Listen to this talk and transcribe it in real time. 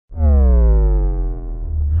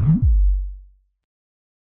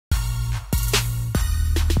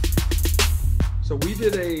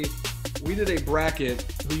did a bracket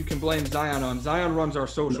who you can blame Zion on. Zion runs our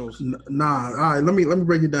socials. Nah, all right. Let me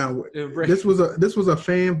break it down. This was a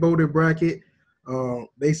fan voted bracket,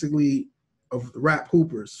 basically of rap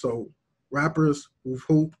hoopers. So rappers who've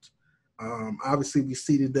hooped. Obviously, we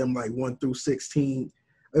seeded them like 1 through 16.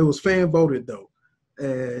 It was fan voted though,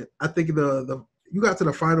 and I think you got to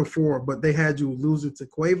the final four, but they had you lose it to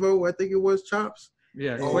Quavo. I think it was Chopz.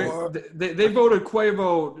 Yeah, they voted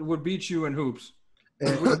Quavo would beat you in hoops.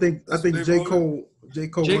 And I think J. Cole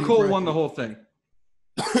won the whole thing.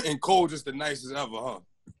 And Cole just the nicest ever, huh?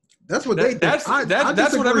 That's what they think.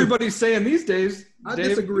 That's what everybody's saying these days. I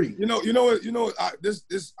disagree. You know.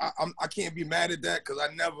 I can't be mad at that because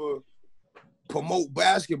I never promote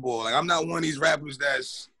basketball. Like I'm not one of these rappers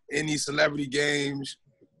that's in these celebrity games.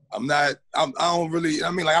 I'm not. I don't really. I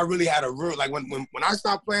mean, like I really had a real like when I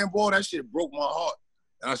stopped playing ball, that shit broke my heart,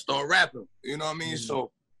 and I started rapping. You know what I mean? Mm-hmm.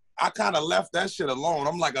 So I kind of left that shit alone.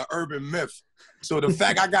 I'm like an urban myth. So the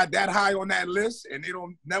fact I got that high on that list and they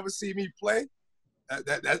don't never see me play,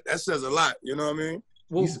 that says a lot. You know what I mean?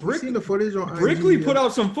 Well, seen the footage on Brickley IG, put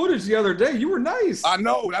out some footage the other day. You were nice. I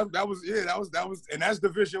know that was, and that's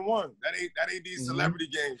Division I. That ain't these celebrity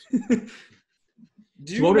games.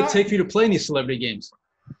 What would it take for you to play in these celebrity games?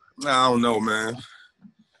 I don't know, man.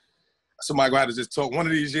 Somebody gonna have to just talk. One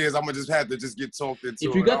of these years, I'm gonna just have to just get talked into.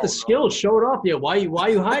 If you got the skills, show it off. Yeah, why are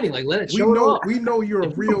you hiding? Like, let it show it off. We know you're a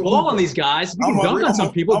real ball on these guys. You can dunk on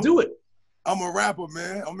some people. Do it. I'm a rapper,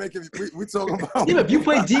 man. I'm making. We talking about. Yeah, but if you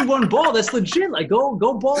play D1 ball, that's legit. Like, go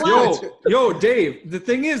ball out. Yo, Dave. The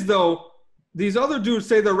thing is, though, these other dudes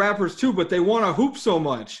say they're rappers too, but they want to hoop so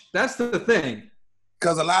much. That's the thing.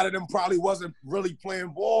 Because a lot of them probably wasn't really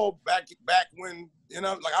playing ball back when, you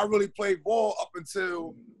know, like I really played ball up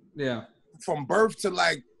until from birth to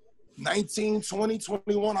like 19, 20,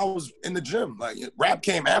 21, I was in the gym. Like rap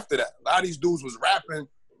came after that. A lot of these dudes was rapping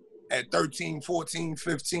at 13, 14,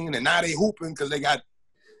 15, and now they hooping because they up.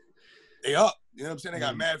 You know what I'm saying? They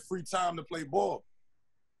got mad free time to play ball.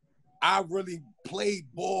 I really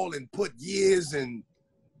played ball and put years and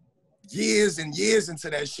years into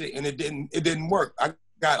that shit, and it didn't work. I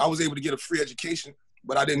was able to get a free education,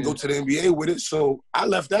 but I didn't go to the NBA with it, so I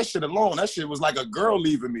left that shit alone. That shit was like a girl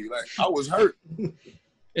leaving me. Like I was hurt.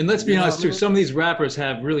 And let's be honest too, some of these rappers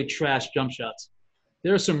have really trash jump shots.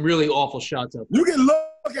 There are some really awful shots up there. You can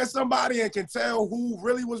look at somebody and can tell who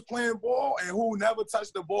really was playing ball and who never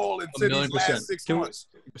touched the ball until these last 6 months.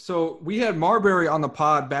 So we had Marbury on the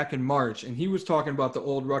pod back in March, and he was talking about the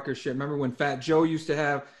old Rutgers shit. Remember when Fat Joe used to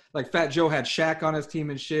have – like Fat Joe had Shaq on his team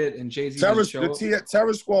and shit, and Jay-Z the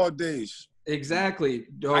Terror Squad days. Exactly.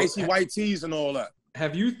 Icy white tees and all that.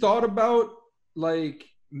 Have you thought about like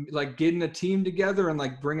getting a team together and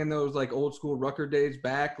like bringing those like old school Rucker days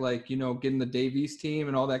back, like, you know, getting the Davies team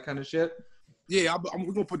and all that kind of shit? Yeah,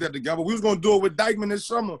 we're gonna put that together. We was gonna do it with Dykeman this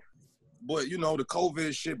summer, but you know the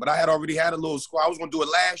COVID shit. But I had already had a little squad. I was gonna do it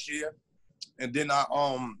last year, and then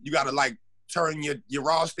you gotta like turn your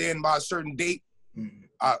roster in by a certain date. Mm-hmm.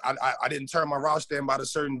 I didn't turn my roster in by a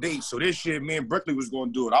certain date, so this year me and Brickley was going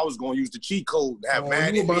to do it. I was going to use the cheat code to have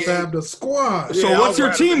man. You about to have the squad. So what's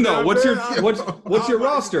your team though? What's your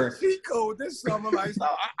roster? Cheat code this summer, like so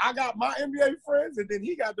I got my NBA friends, and then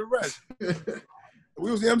he got the rest.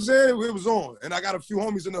 We was, you know what I'm saying, it was on, and I got a few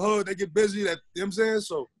homies in the hood. They get busy. That, you know what I'm saying,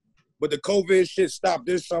 so. But the COVID shit stopped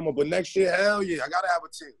this summer. But next year, hell yeah, I gotta have a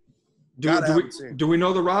team. Do we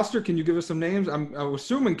know the roster? Can you give us some names? I'm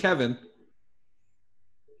assuming Kevin.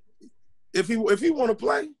 If he want to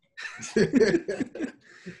play,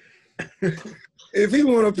 if he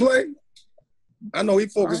want to play, I know he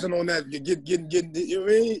focusing on that. Getting. You know what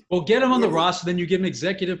I mean? Well, get him on the roster, then you give him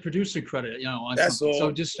executive producer credit. You know, that's all. So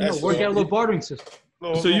just work out a little bartering system.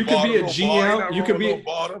 So you could be a GM. You could be a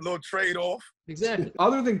little trade off. Exactly.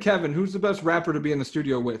 Other than Kevin, who's the best rapper to be in the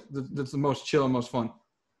studio with? That's the most chill and most fun.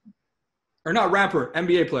 Or not rapper,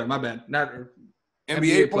 NBA player. My bad. Not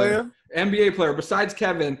NBA player. NBA player besides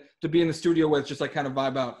Kevin to be in the studio with, just like kind of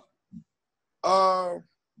vibe out.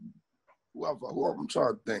 Who I'm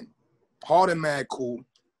trying to think. Harden, mad cool.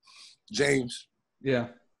 James. Yeah.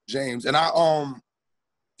 James. And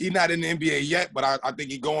he's not in the NBA yet, but I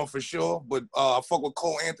think he's going for sure. But I fuck with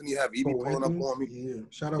Cole Anthony heavy. He be pulling up on me. Yeah.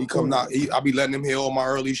 Shout out. He coming out. I be letting him hear all my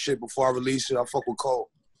early shit before I release it. I fuck with Cole.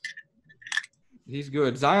 He's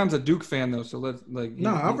good. Zion's a Duke fan though, so let's like.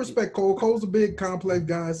 I respect Cole. Cole's a big, complex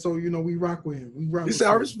guy, so you know we rock with him. You say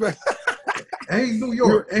I respect. And he's New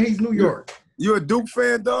York. You a Duke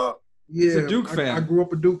fan, dog? Yeah, he's a Duke fan. I grew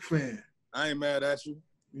up a Duke fan. I ain't mad at you.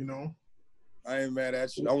 You know. I ain't mad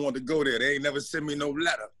at you. I want to go there. They ain't never sent me no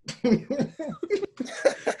letter.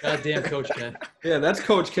 Goddamn Coach K. Yeah, that's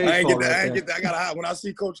Coach K. I gotta when I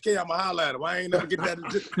see Coach K, I'ma holler at him. I ain't never get that.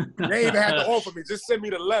 They ain't even had to offer me. Just send me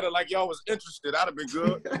the letter like y'all was interested. I'd have been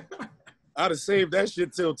good. I'd have saved that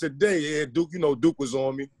shit till today. Yeah, Duke, Duke was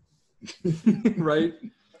on me. Right.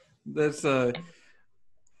 That's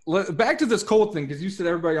back to this Cole thing, because you said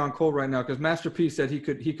everybody on Cole right now, because Master P said he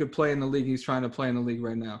could play in the league. He's trying to play in the league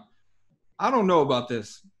right now. I don't know about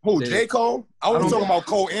this. Who, Dave. J. Cole? I was talking about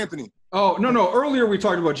Cole Anthony. Oh, no. Earlier we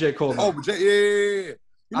talked about J. Cole. Oh, yeah.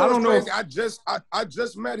 I don't know. I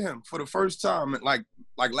just met him for the first time, like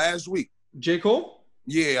last week. J. Cole?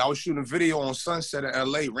 Yeah, I was shooting a video on Sunset in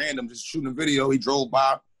L.A., random, just shooting a video. He drove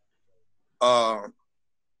by. I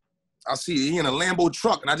see he in a Lambo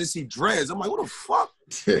truck, and I just see dreads. I'm like, what the fuck?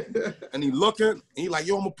 And he looking, and he like,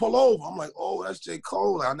 yo, I'm gonna pull over. I'm like, oh, that's J.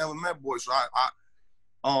 Cole. Like, I never met boy, so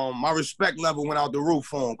my respect level went out the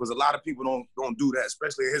roof on him, because a lot of people don't do that,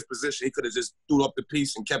 especially in his position. He could have just threw up the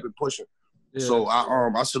piece and kept it pushing. Yeah. So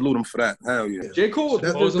I salute him for that. Hell yeah. J. Cole,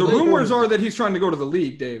 the rumors are that he's trying to go to the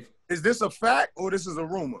league, Dave. Is this a fact or this is a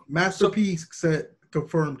rumor? Master P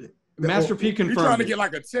confirmed it. Master P confirmed it. He's trying to get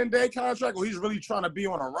like a 10-day contract, or he's really trying to be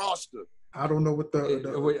on a roster? I don't know what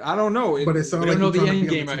I don't know. But it sounds we like don't know the end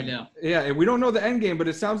game right now. Yeah, and we don't know the end game, but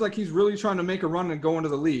it sounds like he's really trying to make a run and go into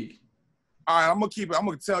the league. All right, I'm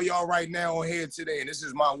gonna tell y'all right now on here today, and this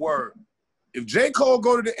is my word. If J. Cole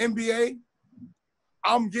go to the NBA,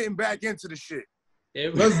 I'm getting back into the shit.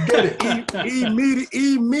 Let's get it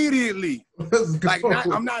immediately. Let's go. Like,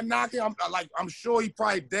 I'm not knocking. I'm sure he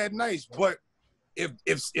probably dead nice, but if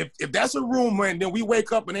that's a rumor, and then we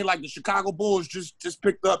wake up and they like the Chicago Bulls just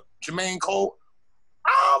picked up Jermaine Cole,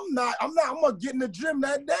 I'm gonna get in the gym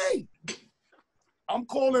that day. I'm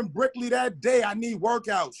calling Brickley that day. I need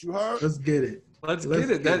workouts. You heard? Let's get it. Let's get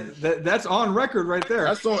it. That's on record right there.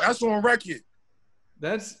 That's on record.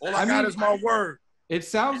 That's all I got is my word. It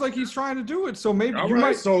sounds like he's trying to do it. So maybe all you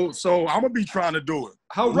might. So I'm gonna be trying to do it.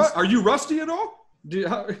 Are you rusty at all?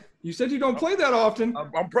 You said you don't play that often.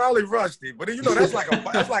 I'm probably rusty, but that's like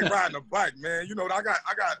riding a bike, man.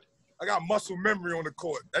 I got muscle memory on the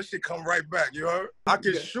court. That shit come right back. You heard? I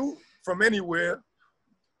can shoot from anywhere.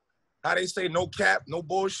 How they say, no cap, no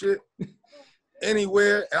bullshit,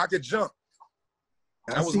 anywhere, and I could jump.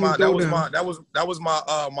 And that was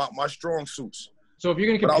my strong suits. So if you're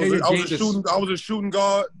gonna compare your game, I was a shooting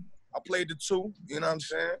guard. I played the two. You know what I'm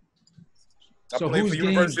saying? I played for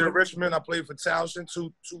University of Richmond. I played for Towson.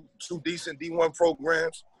 Two decent D1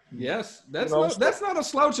 programs. Yes, that's not a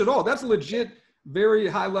slouch at all. That's legit, very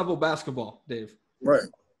high level basketball, Dave. Right.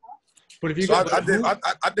 But if you I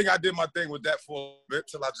think I did my thing with that for a bit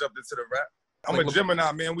till I jumped into the rap. I'm a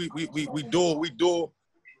Gemini, man. We dual. You know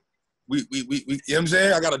what I'm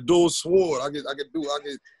saying? I got a dual sword. I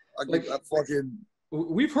fucking.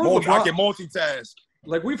 We've heard LeBron. I can multitask.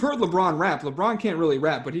 Like, we've heard LeBron rap. LeBron can't really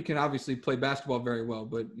rap, but he can obviously play basketball very well.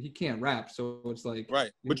 But he can't rap, so it's like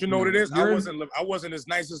right. But you know what it is? I wasn't as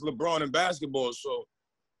nice as LeBron in basketball, so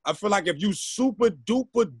I feel like if you super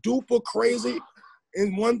duper crazy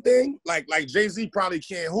in one thing, like Jay-Z probably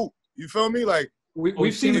can't hoop. You feel me? Like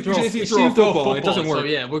we've seen Jay-Z throw a football. It doesn't work. So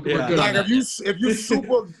yeah, we're good. Like if you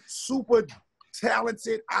super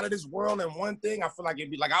talented out of this world in one thing, I feel like it'd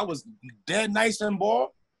be like I was dead nice in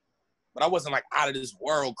ball, but I wasn't like out of this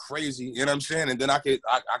world crazy. You know what I'm saying? And then I could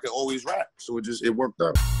always rap. So it worked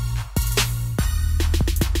out.